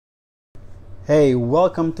Hey,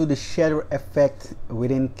 welcome to the Shatter Effect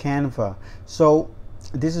within Canva. So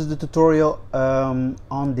this is the tutorial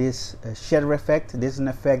on this Shatter Effect. This is an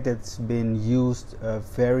effect that's been used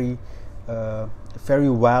very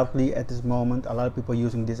wildly at this moment. A lot of people are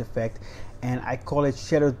using this effect, and I call it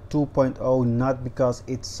Shatter 2.0 not because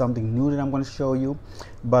it's something new that I'm going to show you,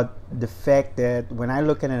 but the fact that when I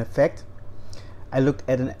look at an effect, I look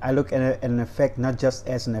at an effect not just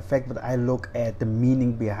as an effect, but I look at the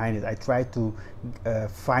meaning behind it. I try to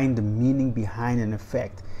find the meaning behind an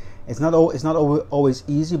effect. It's not always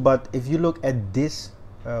easy, but if you look at this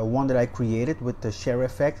one that I created with the Shatter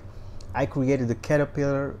effect, I created the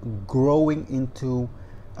caterpillar growing into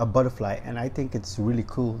a butterfly, and I think it's really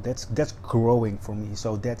cool. That's growing for me.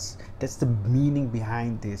 So that's the meaning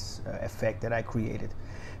behind this effect that I created.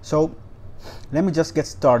 So let me just get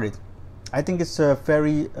started. I think it's a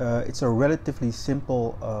relatively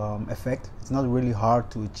simple effect. It's not really hard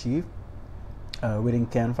to achieve within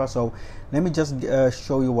Canva. So let me just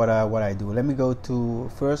show you what I do. Let me go to,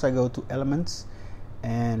 first I go to elements,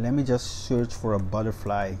 and let me just search for a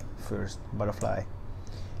butterfly first. Butterfly,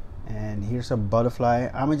 and here's a butterfly.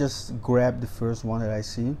 I'm gonna just grab the first one that I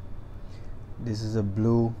see. This is a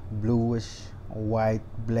bluish white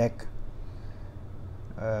black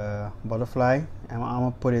butterfly, and I'm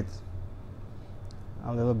gonna put it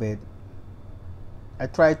a little bit.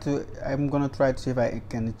 I'm gonna try to see if I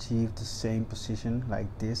can achieve the same position like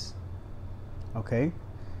this. Okay,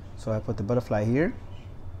 so I put the butterfly here,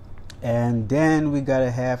 and then we gotta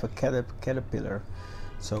have a caterpillar.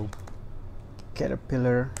 So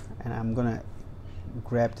caterpillar, and I'm gonna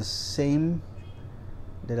grab the same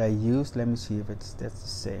that I used. Let me see if that's the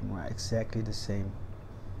same, right? Exactly the same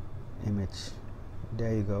image.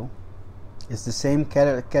 There you go. It's the same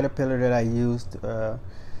caterpillar that I used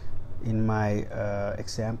in my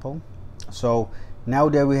example. So now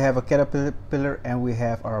that we have a caterpillar and we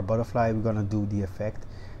have our butterfly, we're gonna do the effect.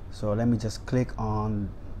 So let me just click on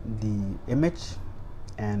the image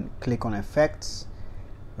and click on effects,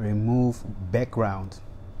 remove background.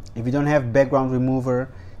 If you don't have background remover,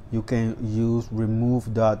 you can use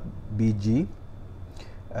Remove.bg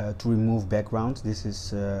to remove backgrounds. This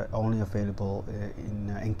is only available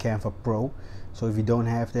in Canva Pro. So if you don't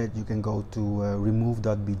have that, you can go to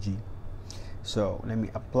Remove.bg. So let me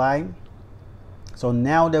apply. So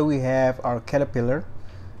now that we have our caterpillar,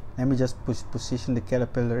 let me just position the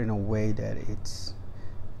caterpillar in a way that it's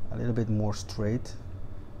a little bit more straight,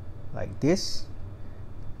 like this.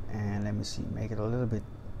 And let me see, make it a little bit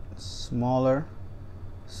smaller.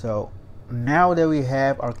 So now that we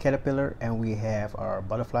have our caterpillar and we have our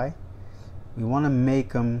butterfly, we want to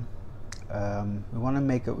make them we want to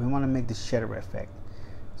make the shatter effect.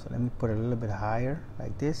 So let me put it a little bit higher,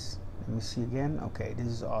 like this. Let me see again. Okay, this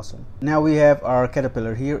is awesome. Now we have our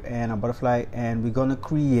caterpillar here and our butterfly, and we're gonna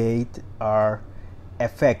create our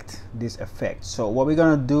effect, this effect. So what we're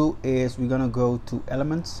gonna do is we're gonna go to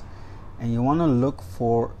elements, and you want to look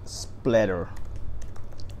for splatter.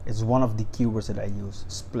 It's one of the keywords that I use,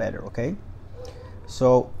 splatter. Okay,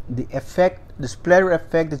 so the splatter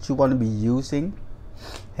effect that you want to be using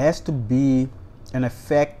has to be an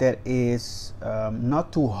effect that is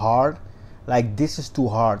not too hard. Like this is too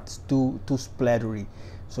hard, it's too splattery.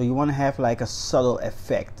 So you want to have like a subtle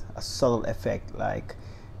effect, like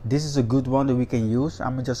this is a good one that we can use.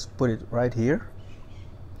 I'm gonna just put it right here.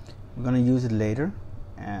 We're gonna use it later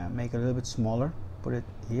and make it a little bit smaller, put it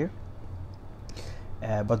here.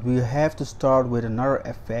 But we have to start with another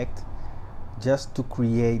effect just to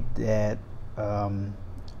create that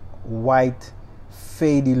white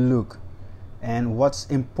fadey look. And what's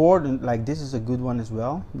important, like this is a good one as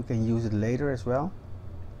well, we can use it later as well.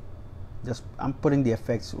 I'm putting the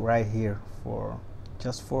effects right here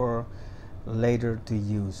just for later to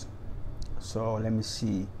use. So let me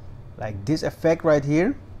see, like this effect right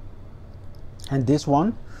here and this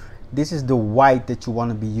one. This is the white that you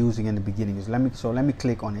want to be using in the beginning. So let me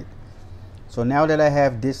click on it. So now that I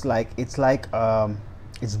have this, like it's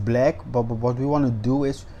black, but what we want to do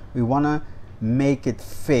is we want to make it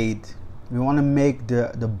fade. We want to make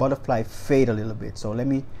the butterfly fade a little bit. So let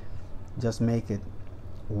me just make it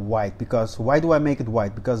white. Because why do I make it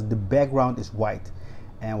white? Because the background is white,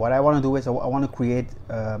 and what I want to do is I want to create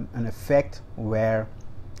an effect where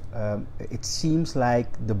it seems like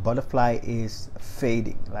the butterfly is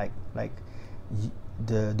fading, like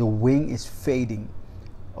the wing is fading.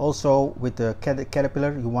 Also with the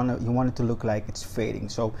caterpillar, you want it to look like it's fading.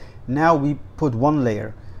 So now we put one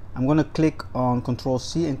layer. I'm going to click on Control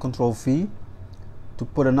C and Control V to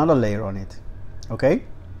put another layer on it. Okay,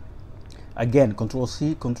 again Control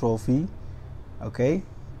C, Control V. Okay,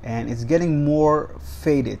 and it's getting more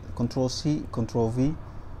faded. Control C, Control V,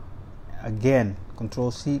 again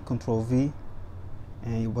Control C, Control V,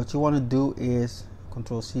 and what you want to do is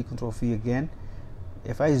Control C, Control V again.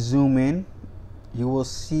 If I zoom in, you will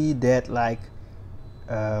see that like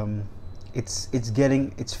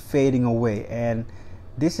it's fading away, and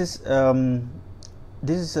this is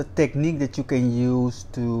a technique that you can use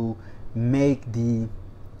to make the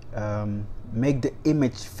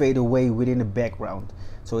image fade away within the background.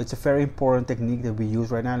 So it's a very important technique that we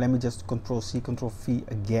use right now. Let me just Control C, Control V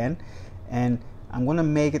again, and I'm gonna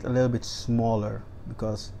make it a little bit smaller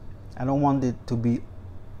because I don't want it to be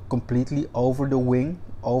completely over the wing,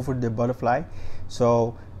 over the butterfly.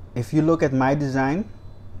 So if you look at my design,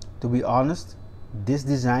 to be honest, this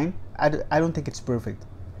design, I don't think it's perfect.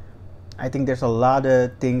 I think there's a lot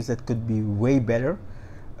of things that could be way better.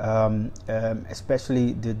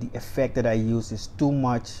 Especially the effect that I use is too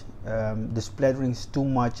much. The splattering is too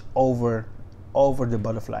much over the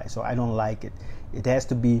butterfly, so I don't like it. It has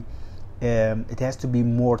to be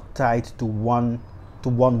more tied to one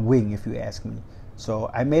wing, if you ask me.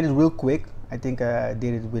 So I made it real quick. I think I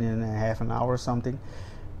did it within half an hour or something.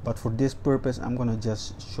 But for this purpose, I'm gonna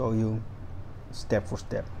just show you step for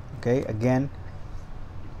step. Okay, again,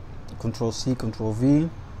 Control C, Control V,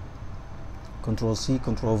 Control C,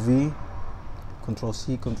 Control V, Control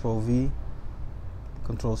C, Control V,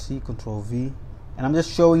 Control C, Control V, and I'm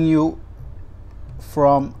just showing you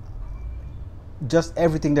from just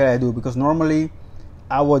everything that I do, because normally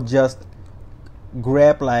I would just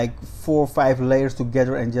grab like 4 or 5 layers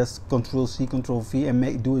together and just Control C, Control V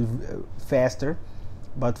and do it faster.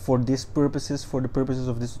 But for these purposes, for the purposes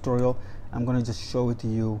of this tutorial, I'm gonna just show it to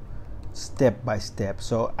you step by step.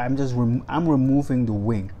 So I'm removing the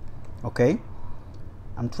wing. Okay,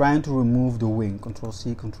 I'm trying to remove the wing. Control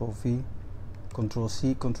C, Control V, Control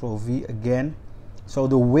C, Control V again. So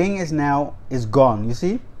the wing is gone. You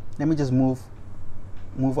see? Let me just move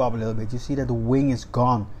up a little bit. You see that the wing is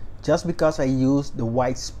gone just because I used the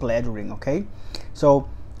white splattering. Okay, so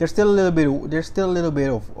there's still a little bit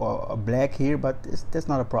of black here, but that's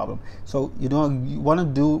not a problem. So what you want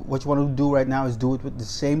to do right now is do it with the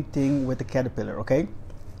same thing with the caterpillar. Okay,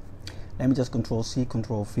 let me just Control C,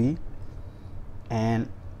 Control V, and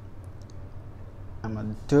I'm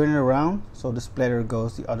gonna turn it around so the splatter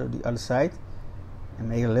goes the other side, and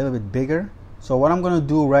make it a little bit bigger. So what I'm gonna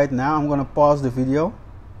do right now, I'm gonna pause the video.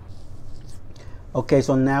 Okay,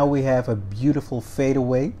 so now we have a beautiful fade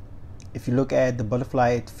away. If you look at the butterfly,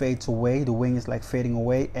 it fades away. The wing is like fading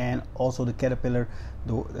away, and also the caterpillar,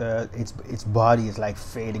 its body is like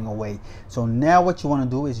fading away. So now what you want to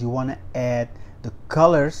do is you want to add the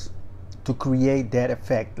colors to create that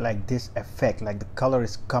effect, like this effect, like the color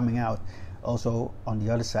is coming out also on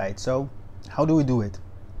the other side. So how do we do it?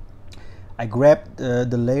 I grabbed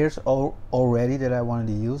the layers already that I wanted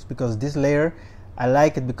to use, because this layer, I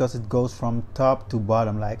like it because it goes from top to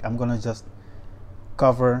bottom. Like I'm gonna just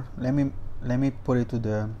cover, let me put it to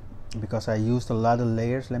the, because I used a lot of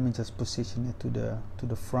layers, let me just position it to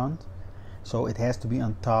the front, so it has to be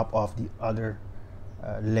on top of the other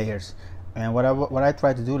layers. And what I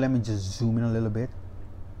try to do, let me just zoom in a little bit.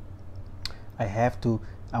 I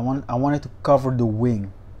want it to cover the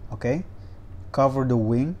wing. Okay, cover the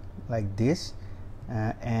wing like this,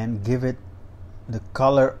 and give it the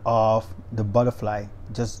color of the butterfly.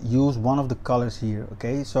 Just use one of the colors here.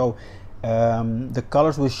 Okay, so the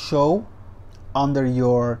colors will show under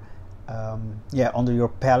your under your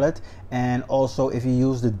palette, and also if you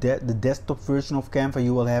use the desktop version of Canva,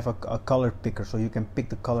 you will have a color picker, so you can pick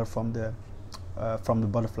the color from the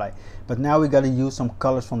butterfly. But now we got to use some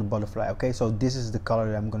colors from the butterfly. Okay, so this is the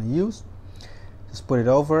color that I'm going to use. Just put it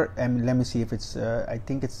over, and let me see if it's I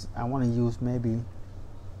think it's, I want to use maybe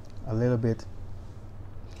a little bit.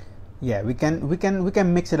 Yeah, we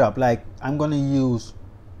can mix it up. Like I'm going to use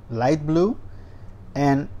light blue,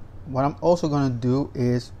 and what I'm also going to do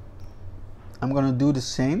is I'm going to do the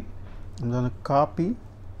same. I'm going to copy,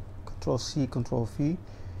 Control C, Control V,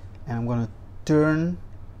 and I'm going to turn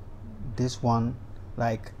this one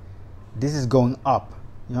like this is going up.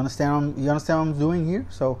 You understand what I'm doing here?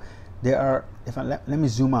 So there are, if I let me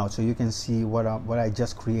zoom out so you can see what I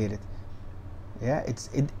just created. Yeah,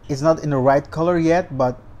 it's not in the right color yet,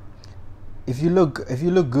 but if you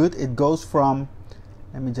look good, it goes from,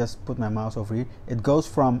 let me just put my mouse over here. It goes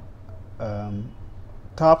from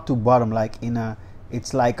top to bottom, like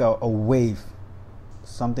it's like a wave,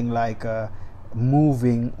 something like a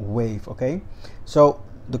moving wave. Okay, so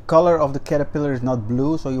the color of the caterpillar is not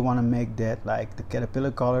blue, so you want to make that like the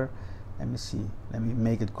caterpillar color. Let me see, let me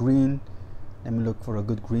make it green. Let me look for a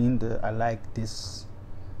good green. I like this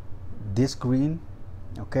green.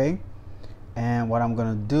 okay? And what I'm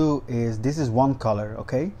gonna do is, this is one color,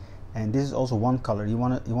 okay, and this is also one color. You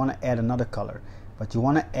wanna add another color, but you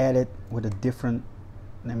wanna add it with a different.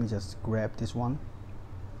 Let me just grab this one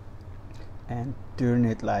and turn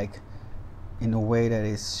it like in a way that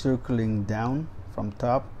is circling down from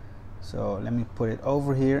top. So let me put it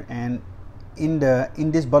over here, and in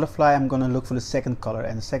this butterfly I'm gonna look for the second color,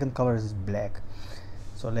 and the second color is black.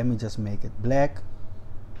 So let me just make it black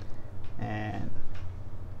and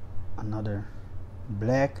another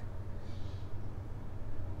black.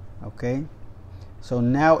 Okay, so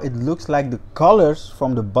now it looks like the colors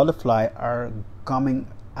from the butterfly are coming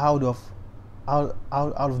out of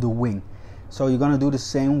the wing. So you're gonna do the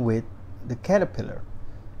same with the caterpillar.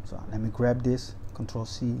 So let me grab this, Control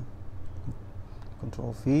C,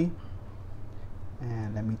 Control V,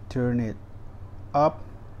 and let me turn it up,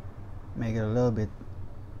 make it a little bit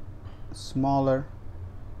smaller,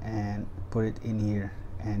 and put it in here.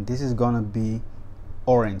 And this is gonna be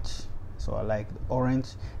orange, so I like the orange.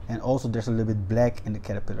 And also there's a little bit black in the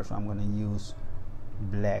caterpillar, so I'm gonna use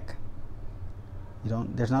black.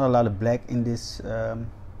 There's not a lot of black in this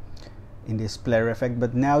splatter effect,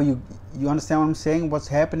 but now you understand what I'm saying, what's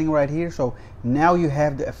happening right here. So now you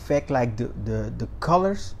have the effect, like the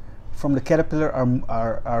colors from the caterpillar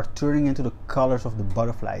are turning into the colors of the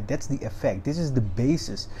butterfly. That's the effect. This is the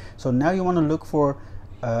basis. So now you want to look for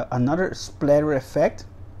another splatter effect,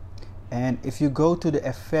 and if you go to the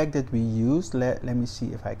effect that we used, let me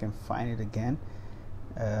see if I can find it again.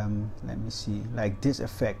 Let me see, like this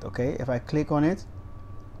effect. Okay, if I click on it,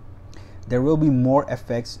 there will be more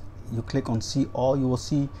effects. You click on see all, you will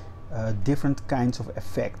see different kinds of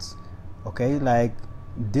effects. Okay, like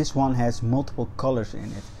this one has multiple colors in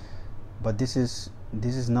it, but this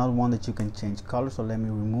is not one that you can change color. So let me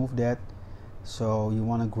remove that. So you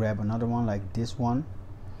want to grab another one like this one,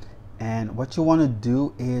 and what you want to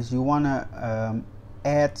do is you want to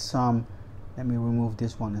add some. Let me remove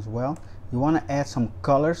this one as well. You want to add some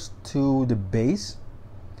colors to the base,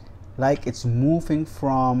 like it's moving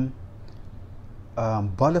from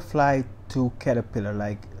butterfly to caterpillar.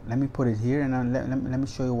 Like, let me put it here, and let me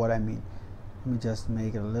show you what I mean. Let me just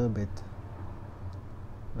make it a little bit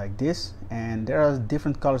like this, and there are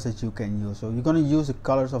different colors that you can use. So you're going to use the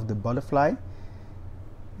colors of the butterfly,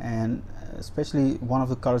 and especially one of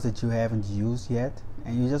the colors that you haven't used yet,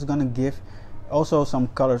 and you're just going to give also some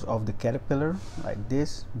colors of the caterpillar like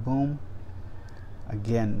this. Boom.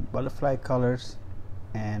 Again, butterfly colors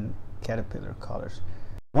and caterpillar colors.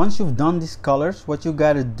 Once you've done these colors, what you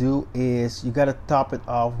got to do is you got to top it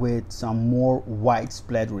off with some more white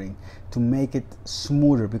splattering to make it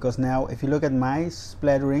smoother, because now if you look at my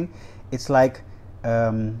splattering, it's like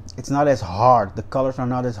it's not as hard. The colors are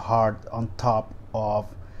not as hard on top of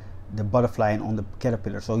the butterfly and on the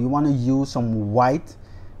caterpillar. So you want to use some white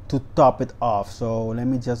to top it off. So let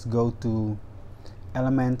me just go to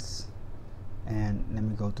elements, and let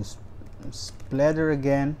me go to splatter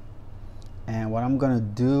again. And what I'm gonna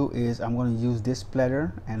do is I'm gonna use this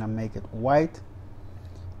splatter, and I make it white,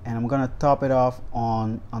 and I'm gonna top it off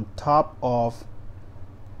on top of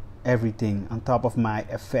everything, on top of my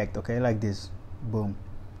effect. Okay, like this. Boom.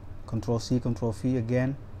 Control C, Control V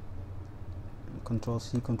again. Control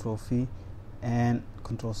C, Control V, and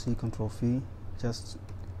Control C, Control V. Just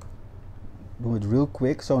do it real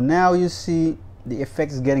quick. So now you see the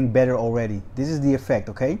effect is getting better already. This is the effect.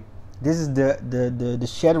 Okay, this is the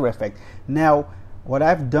shatter effect. Now what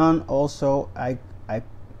I've done also, I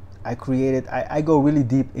created, I go really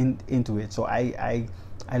deep into it. So I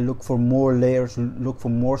look for more layers, look for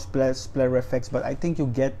more splatter effects, but I think you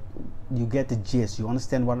get the gist. You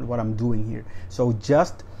understand what I'm doing here. So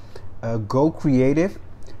just go creative,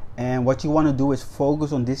 and what you want to do is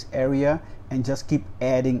focus on this area and just keep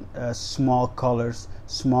adding small colors,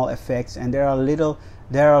 small effects. And there are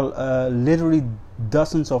literally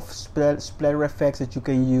dozens of splatter effects that you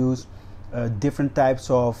can use, different types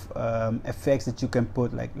of effects that you can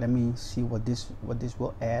put. Like, let me see what this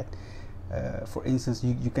will add. For instance,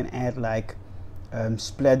 you can add like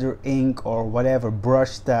splatter ink or whatever, brush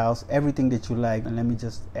styles, everything that you like. And let me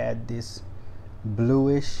just add this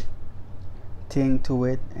bluish thing to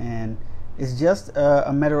it, and it's just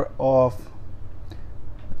a matter of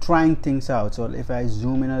trying things out. So if I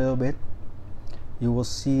zoom in a little bit, you will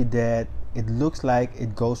see that it looks like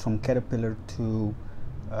it goes from caterpillar to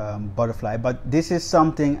butterfly. But this is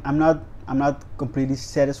something I'm not completely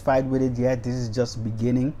satisfied with it yet. This is just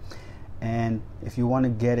beginning, and if you want to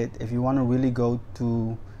get it, if you want to really go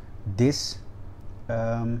to this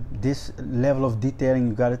this level of detailing,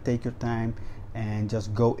 you got to take your time and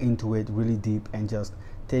just go into it really deep and just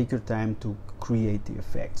take your time to create the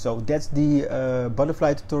effect. So that's the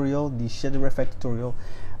butterfly tutorial, the shader effect tutorial.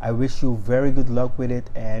 I wish you very good luck with it,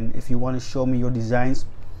 and if you want to show me your designs,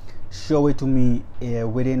 show it to me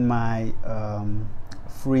within my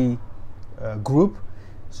free group,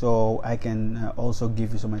 so I can also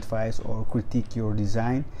give you some advice or critique your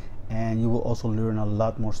design, and you will also learn a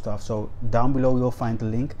lot more stuff. So down below you'll find the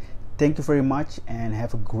link. Thank you very much, and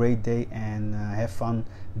have a great day, and have fun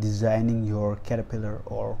designing your caterpillar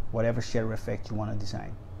or whatever shader effect you want to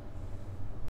design.